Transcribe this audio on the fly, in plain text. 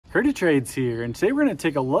Curdy Trades here, and today we're going to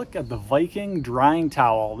take a look at the Viking drying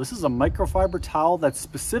towel. This is a microfiber towel that's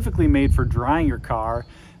specifically made for drying your car,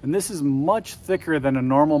 and this is much thicker than a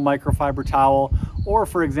normal microfiber towel, or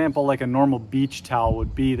for example like a normal beach towel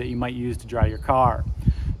would be that you might use to dry your car.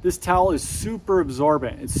 This towel is super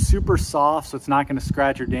absorbent. It's super soft, so it's not going to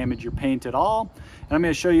scratch or damage your paint at all. And I'm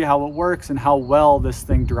going to show you how it works and how well this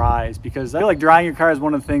thing dries, because I feel like drying your car is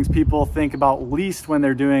one of the things people think about least when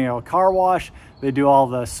they're doing a car wash. They do all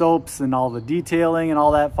the soaps and all the detailing and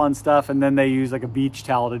all that fun stuff, and then they use like a beach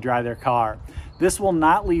towel to dry their car. This will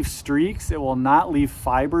not leave streaks. It will not leave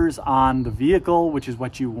fibers on the vehicle, which is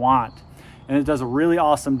what you want. And it does a really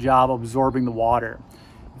awesome job absorbing the water.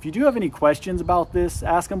 If you do have any questions about this,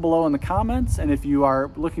 ask them below in the comments. And if you are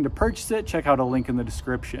looking to purchase it, check out a link in the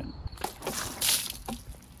description.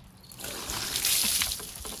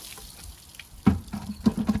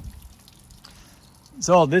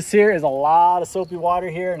 So this here is a lot of soapy water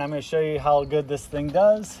here, and I'm going to show you how good this thing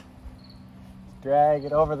does. Drag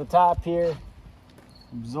it over the top here,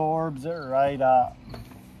 absorbs it right up.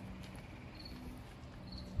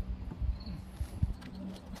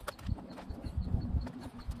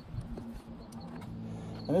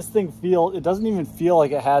 And this thing it doesn't even feel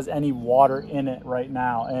like it has any water in it right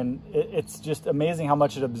now, and it's just amazing how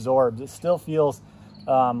much it absorbs. It still feels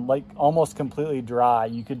like almost completely dry.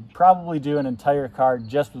 You could probably do an entire car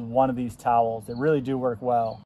just with one of these towels. They really do work well.